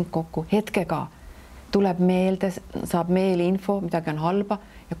tõmbab sind kokku, hetkega tuleb meelde, saab meeli info, midagi on halba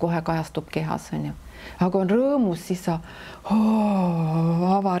ja kohe kajastub kehas, on ju. Aga on rõõmus, siis sa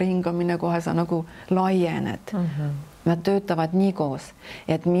avaringamine kohe sa nagu laiened. Nad töötavad nii koos,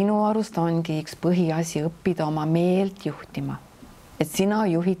 et minu arust ongi üks põhiasi õppida oma meelt juhtima, et sina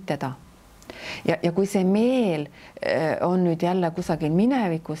juhid teda. Ja kui see meel on nüüd jälle kusagil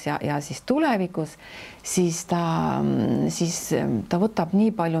minevikus ja siis tulevikus, siis ta võtab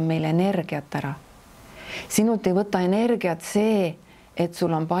nii palju meil energiat ära. Sinult ei võta energiat see, et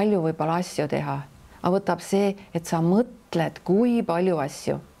sul on palju võib-olla asju teha, aga võtab see, et sa mõtled, kui palju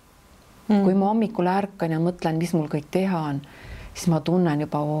asju. Kui ma hommikul ärkan ja mõtlen, mis mul kõik teha on, siis ma tunnen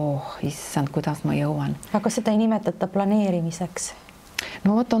juba, issand, kuidas ma jõuan. Aga seda ei nimetata planeerimiseks?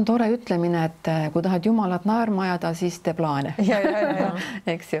 No vot on tore ütlemine, et kui tahad Jumalat naerma ajada, siis tee plaane.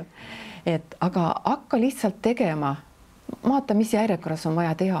 Eks ju. Aga hakka lihtsalt tegema. Vaata, mis järjekorras on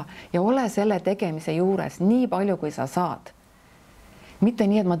vaja teha ja ole selle tegemise juures nii palju, kui sa saad. Mitte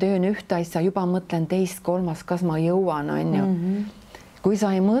nii, et ma teen ühte asja, juba mõtlen teist, kolmas, kas ma jõuan, on ju. Kui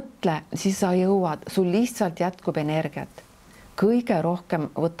sa ei mõtle, siis sa jõuad, sul lihtsalt jätkub energiat. Kõige rohkem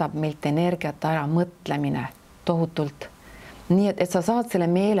võtab meilt energiat ära mõtlemine tohutult. Nii, et sa saad selle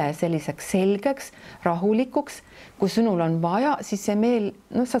meele selliseks selgeks, rahulikuks, kui sinul on vaja, siis see meel,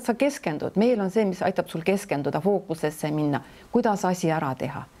 sa keskendud. Meel on see, mis aitab sul keskenduda, fookusesse minna, kuidas asi ära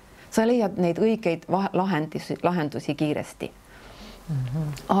teha. Sa leiad neid õigeid lahendusi kiiresti.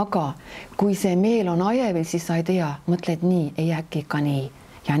 Aga kui see meel on ajevil, siis sa ei tea, mõtled nii, ei äkki ikka nii.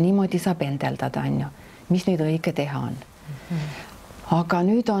 Ja niimoodi saab endeldada, on ju, mis nüüd õige teha on. Aga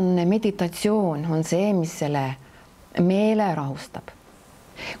nüüd on meditatsioon, on see, mis selle meele rahustab.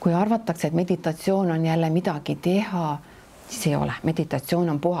 Kui arvatakse, et meditatsioon on jälle midagi teha, siis ei ole. Meditatsioon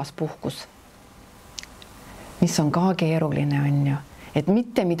on puhas puhkus, mis on ka keeruline, on ju, et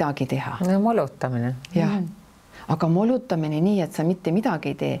mitte midagi teha. No, molutamine. Jah, aga molutamine nii, et sa mitte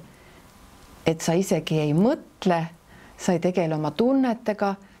midagi ei tee, et sa isegi ei mõtle, sa ei tegele oma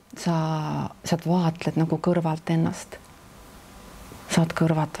tunnetega, sa vaatled nagu kõrvalt ennast. Saad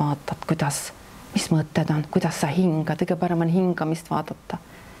kõrvalt vaatad, mis mõtted on, kuidas sa hingad, kõige parem on hingamist vaadata.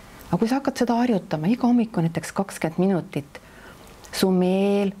 Aga kui sa hakkad seda harjutama, iga hommiku näiteks 20 minutit, su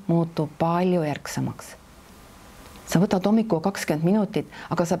meel muutub palju järgsamaks. Sa võtad hommiku 20 minutit,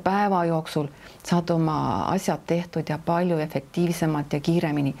 aga sa päeva jooksul saad oma asjad tehtud ja palju efektiivsemalt ja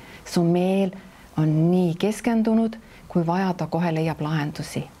kiiremini. Su meel on nii keskendunud, kui vaja ta kohe leiab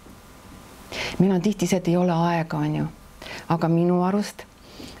lahendusi. Meil on tihti see, et ei ole aega, on ju. Aga minu arust,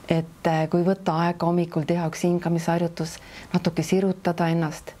 et kui võtta aega hommikul teha üks hingamisharjutus, natuke sirutada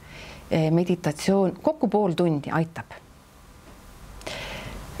ennast, meditatsioon, kokku pool tundi aitab.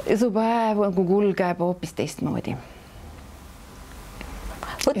 Ja su päev kulgeb hoopis teistmoodi.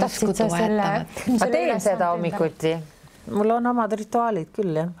 Võtaksid sa selle... Ma teen seda hommikuti. Mul on omad rituaalid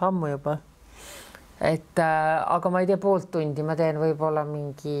küll, jah, ammu juba. Aga ma ei tea poolt tundi, ma teen võib-olla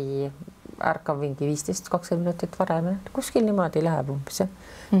ärkan mingi 15-20 minutit varem, kuskil niimoodi läheb umbes.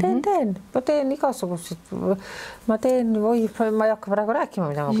 Ma teen igasugused, ma ei hakka praegu rääkima,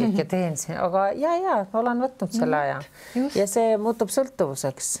 mida ma kõike teen, aga ja, olen võtnud selle aja ja see muutub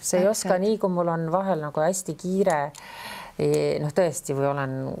sõltuvuseks, see ei oska nii, kui mul on vahel nagu hästi kiire, tõesti, või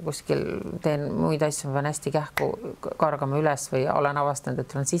olen kuskil, teen muid asju, ma pean hästi kähku kargama üles või olen avastanud,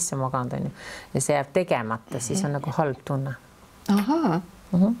 et olen sisse maganud ja see jääb tegemata, siis on nagu halb tunne. Ahaa.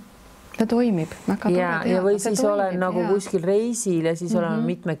 Ta toimib. Ja või siis olen nagu kuskil reisil ja siis oleme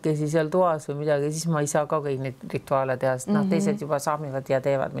mitmekesi seal toas või midagi, siis ma ei saa ka kõik neid rituaale teha, sest teised juba saamivad ja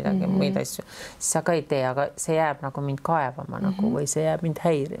teevad midagi muid asju. Siis sa ka ei tee, aga see jääb nagu mind kaevama nagu, või see jääb mind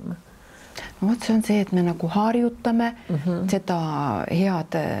häirima. No, see on see, et me nagu harjutame seda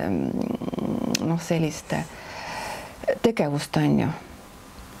head sellist tegevust, on ju.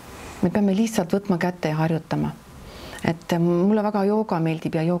 Me peame lihtsalt võtma kätte ja harjutama. Et mulle väga jooga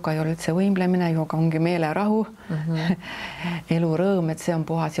meeldib ja jooga ei ole üldse võimlemine, jooga ongi meelerahu, elu rõõm, et see on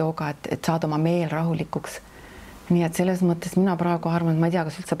puhas jooga, et saada oma meel rahulikuks. Nii et selles mõttes mina praegu arvan, et ma ei tea,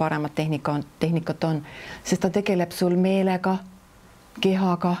 kas üldse paremat tehnikat on, sest ta tegeleb sul meelega,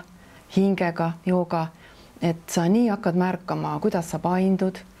 kehaga, hingega, jooga, et sa nii hakkad märkama, kuidas sa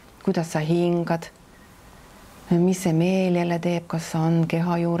paindud, kuidas sa hingad, mis see meel jälle teeb, kas on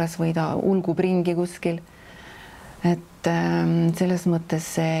keha juures või ta ulgub ringi kuskil. Et selles mõttes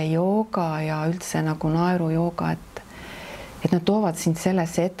see jooga ja üldse nagu naerujooga, et nad toovad sind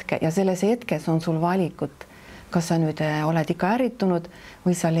sellesse hetke ja selles hetkes on sul valikut, kas sa nüüd oled ikka ärritunud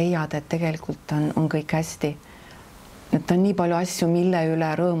või sa leiad, et tegelikult on kõik hästi. Et on nii palju asju, mille üle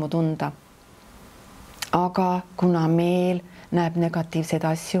rõõmu tunda. Aga kuna meel näeb negatiivseid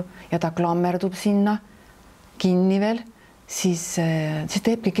asju ja ta klammerdub sinna kinni veel, siis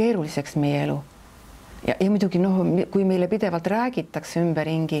teebki keeruliseks meie elu. Ja muidugi kui meile pidevalt räägitakse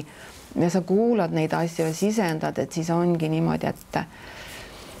ümberringi ja sa kuulad neid asju ja sisendad, et siis ongi niimoodi, et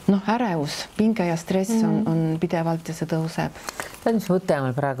ärevus, pinge ja stress on pidevalt ja see tõuseb. Tead, mis mõte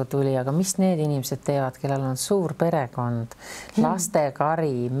mul praegu tuli, aga mis need inimesed teevad, kellel on suur perekond,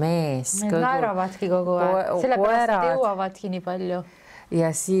 lastekari, mees. Need naeravadki kogu aeg, sellepärast nad jõuavadki nii palju.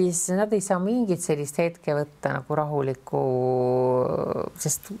 Ja siis nad ei saa mingit sellist hetke võtta nagu rahulikku,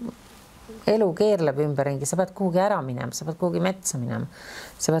 sest elu keerleb ümberringi, sa pead kuhugi ära minema, sa pead kuhugi metsa minema,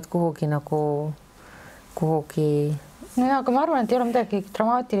 sa pead kuhugi nagu No ja, aga ma arvan, et ei ole midagi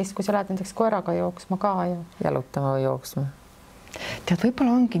dramaatilist, kui sa lähed näiteks koeraga jooksma ka ju. Jalutama või jooksma. Tead,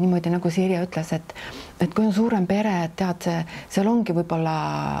 võib-olla ongi niimoodi, nagu Sirje ütles, et kui on suurem pere, tead, seal ongi võib-olla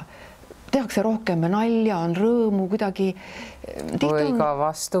tehakse rohkem nalja, on rõõmu kuidagi. Või ka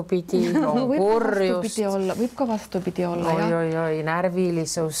vastupidi, on kurjust. Võib ka vastupidi olla. Oi,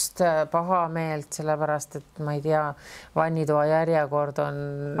 närvilisust, pahameelt, sellepärast, et ma ei tea, vannitoa järjekord on...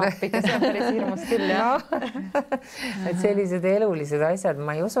 Appide, see on päris hirmus küll, jah. Et sellised elulised asjad,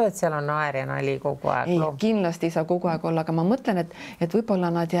 ma ei usu, et seal on naer ja nali kogu aeg. Ei, kindlasti ei saa kogu aeg olla, aga ma mõtlen, et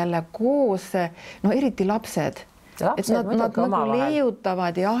võib-olla nad jälle koos, eriti lapsed, et nad nagu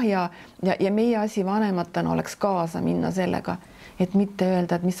leiutavad ja meie asi vanematena oleks kaasa minna sellega, et mitte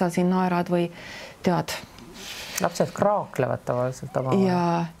öelda, et mis sa siin naerad või tead. Lapsed kraaklevad tavaliselt oma.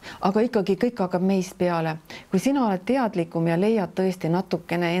 Ja, aga ikkagi kõik hakkab meist peale. Kui sina oled teadlikum ja leiad tõesti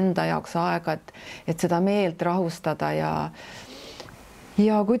natukene enda jaoks aega, et seda meelt rahustada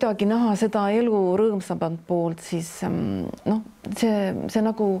ja kuidagi näha seda elu rõõmsamalt poolt, siis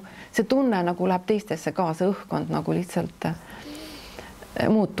see tunne nagu läheb teistesse ka, see õhkkond nagu lihtsalt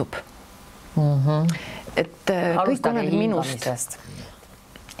muutub. Et kõik oleneb minust.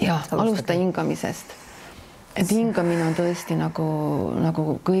 Jah, alusta hingamisest. Et hingamine on tõesti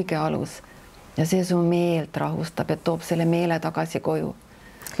nagu kõige alus ja see su meelt rahustab, et toob selle meele tagasi koju.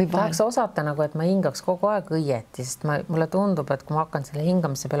 Tahaks osata nagu, et ma hingaks kogu aeg õieti, sest mulle tundub, et kui ma hakkan selle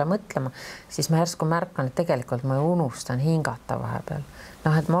hingamise peale mõtlema, siis ma järsku märkan, et tegelikult ma unustan hingata vahepeal.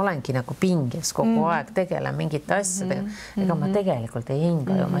 Et ma olengi nagu pinges kogu aeg tegelen mingite asjadega. Ega ma tegelikult ei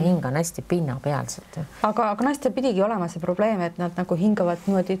hinga ju, ma hingan hästi pinnapealselt. Aga naistel pidigi olema see probleem, et nad nagu hingavad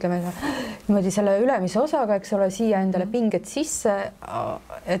niimoodi, ütleme, niimoodi selle ülemise osaga, eks ole, siia endale pinget sisse,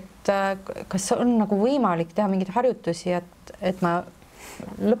 et kas on nagu võimalik teha mingeid harjutusi, et ma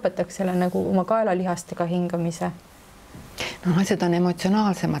lõpetaks selle nagu oma kaelalihastega hingamise. Asjad on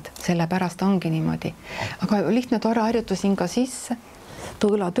emotsionaalsemad, sellepärast ongi niimoodi. Aga lihtne tore harjutus hinga sisse,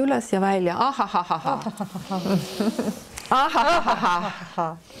 tuulad üles ja välja. Ahahaha. Ahahaha.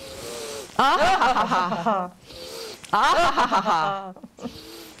 Ahahaha. Ahahaha.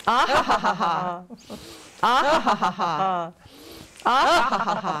 Ahahaha. Ahahaha.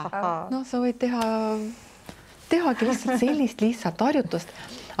 Ahahaha. No sa võid tehagi lihtsalt sellist lihtsalt harjutust,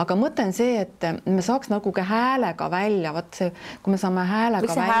 aga mõtlen see, et me saaks nagu ka häälega välja, kui me saame häälega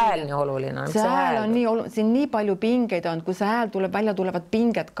välja. Miks see hääl nii oluline? See hääl on nii oluline, siin nii palju pingeid on, kui see hääl tuleb välja, tulevad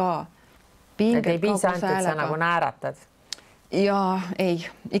pinged ka. Et ei piisa ainult, et sa nagu nääratad? Ja ei,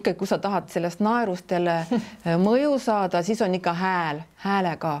 ikka kui sa tahad sellest naerust jälle mõju saada, siis on ikka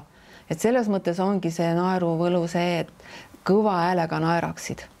hääle ka. Et selles mõttes ongi see naeruvõlu see, et kõva häälega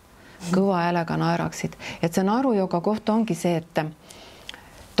naeraksid. Et see naerujooga koht ongi see, et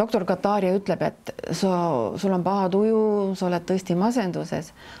doktor Kataria ütleb, et sul on paha tuju, sa oled tõesti masenduses,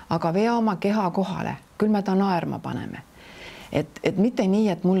 aga vea oma keha kohale, küll me ta naerma paneme. Et mitte nii,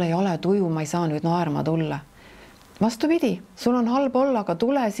 et mul ei ole tuju, ma ei saa nüüd naerma tulla. Vastupidi, sul on halb olla, aga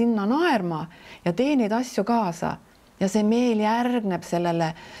tule sinna naerma ja tee neid asju kaasa. Ja see meel järgneb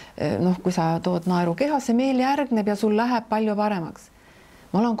sellele, kui sa tood naeru keha, see meel järgneb ja sul läheb palju paremaks.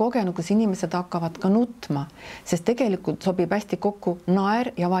 Ma olen kogenud, kus inimesed hakkavad ka nutma, sest tegelikult sobib hästi kokku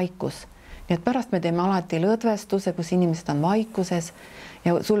naer ja vaikus. Nii et pärast me teeme alati lõdvestuse, kus inimesed on vaikuses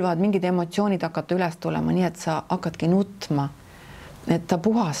ja sul võivad mingid emotsioonid hakata üles tulema, nii et sa hakkadki nutma, et ta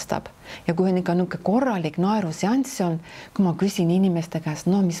puhastab. Ja kui on ikka korralik naeruseanss on, kui ma küsin inimeste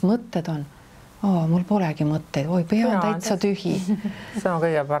käest, mis mõtted on? mul polegi mõtteid, oi, pea on täitsa tühi. See on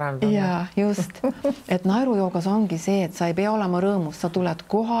kõige parem. Ja just, et naerujoogas ongi see, et sa ei pea olema rõõmus, sa tuled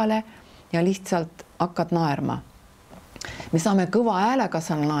kohale ja lihtsalt hakkad naerma. Me saame kõva häälega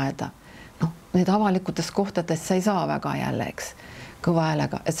seal naeda. Noh, need avalikutes kohtades sa ei saa väga jälle, eks, kõva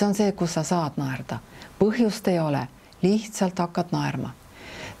häälega, et see on see, kus sa saad naerda. Põhjust ei ole, lihtsalt hakkad naerma.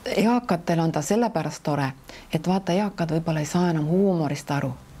 Eakatel on ta sellepärast tore, et vaata, eakad võib-olla ei saa enam huumorist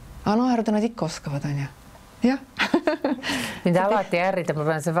aru. Aga naerda nad ikka oskavad, on ju. Jah. Mind alati ärritab, ma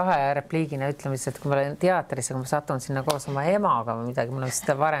pean see vaheaja repliigina ütlema, et kui ma olen teatris, aga ma satun sinna koos oma emaga või midagi, ma olen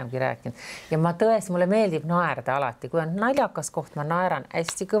seda varemgi rääkinud. Ja ma tõesti, mulle meeldib naerda alati. Kui on naljakas koht, ma naeran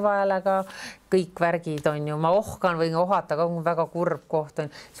hästi kõva häälega, kõik värgid on ju, ma ohkan või ohata, aga on väga kurb koht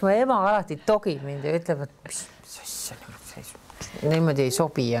on. Siis mu ema alati togib mind ja ütleb, et mis asja niimoodi ei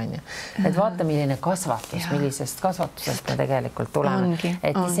sobi, on ju. Et vaata, milline kasvatus, millisest kasvatusest me tegelikult tuleme.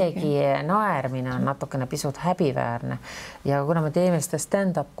 Et isegi naermine on natukene pisut häbiväärne. Ja kuna me teeme seda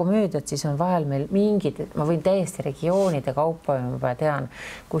stand-up komöödiat, siis on vahel meil mingid, ma võin täiesti regioonide kaupa juba tean,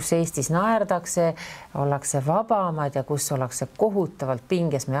 kus Eestis naerdakse, ollakse vabamad ja kus ollakse kohutavalt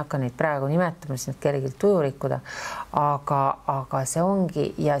pinges. Me ei hakka neid praegu nimetama, siis need kergelt tuju rikkuda. Aga see ongi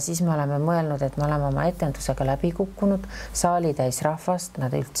ja siis me oleme mõelnud, et me oleme oma etendusega läbi kukkunud, saali täis rahvast,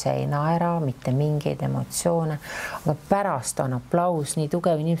 nad üldse ei naera, mitte mingeid emotsioone, aga pärast on aplaus nii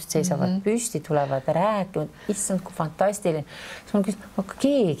tugev, inimesed seisavad püsti, tulevad rääkinud, issand, kui fantastiline. Siis ma küsin, aga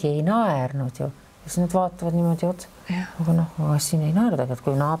keegi ei naernud ju. Ja siis nad vaatavad niimoodi otsa. Aga noh, siin ei naerda, et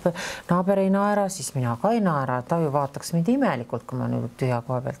kui naaber ei naera, siis mina ka ei naera. Ta ju vaataks mind imelikult, kui ma nüüd tühja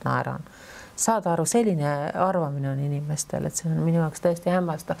koha pealt naeran. Saada aru, selline arvamine on inimestel, et see on minu jaoks tõesti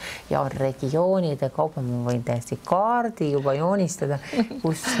hämmastav ja on regioonide kaupa, ma võin täiesti kaardi juba joonistada,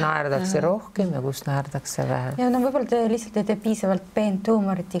 kus naerdakse rohkem ja kus naerdakse vähem. Ja no võib-olla te lihtsalt ei tee piisavalt peent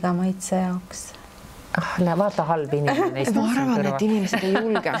huumorit iga maitse jaoks. Vaata halb inimene neist. Ma arvan, et inimesed ei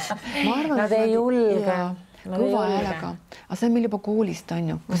julge. Nad ei julge. Kõva häälega. Aga see on meil juba koolist, on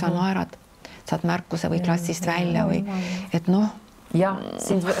ju, kui sa naerad, saad märkuse või klassist välja või et noh, jah,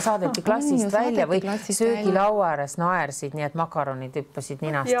 sind saadeti klassist välja või söögilaua ääres naersid, nii et makaronid hüppasid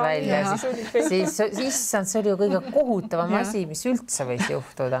ninast välja. Siis see oli ju kõige kohutavam asi, mis üldse võis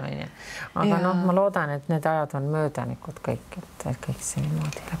juhtuda. Aga noh, ma loodan, et need ajad on möödanikud kõik, et kõik see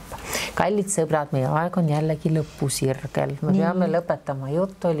niimoodi lõpp. Kallid sõbrad, meie aeg on jällegi lõpusirgel. Me peame lõpetama.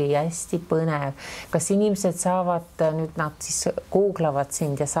 Jutt oli hästi põnev. Kas inimesed saavad, nüüd nad siis googlavad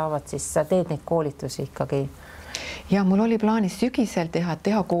sind ja saavad siis, sa teed neid koolitusi ikkagi? Ja mul oli plaanis sügisel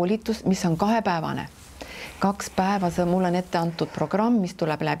teha koolitus, mis on 2-päevane. 2 päeva, see mul on ette antud programm, mis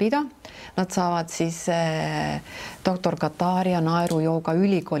tuleb läbida. Nad saavad siis doktor Kataria naerujooga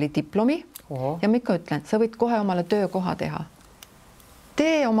ülikooli diplomi. Ja ma ikka ütlen, sa võid kohe omale töökoha teha.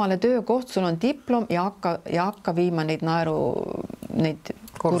 Tee omale töökoht, sul on diplom ja hakka viima neid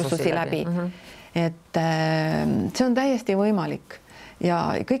kursusi läbi. Et see on täiesti võimalik ja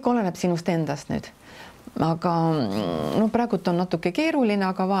kõik oleneb sinust endast nüüd. Aga no praegult on natuke keeruline,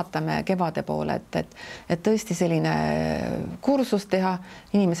 aga vaatame kevade poole, et tõesti selline kursus teha,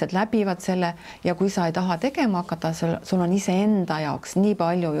 inimesed läbivad selle ja kui sa ei taha tegema hakata, sul on iseenda jaoks nii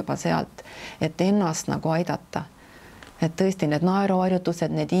palju juba sealt, et ennast nagu aidata. Et tõesti need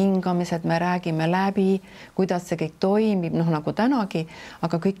naeruharjutused, need hingamised, me räägime läbi, kuidas see kõik toimib, noh nagu tänagi,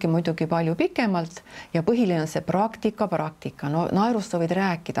 aga kõike muidugi palju pikemalt ja põhiline on see praktika. No naerust sa võid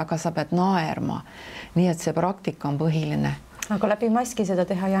rääkida, aga sa pead naerma. Nii et see praktika on põhiline. Aga läbi maski seda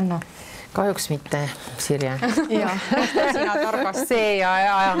teha ei anna? Kahjuks mitte, Sirje. Sina targast see ja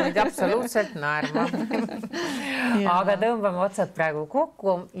aja meid absoluutselt naerma. Aga tõmbame otsad praegu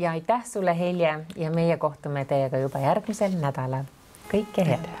kokku ja aitäh sulle, Helje, ja meie kohtume teiega juba järgmisel nädalal. Kõike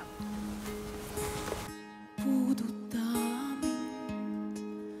head!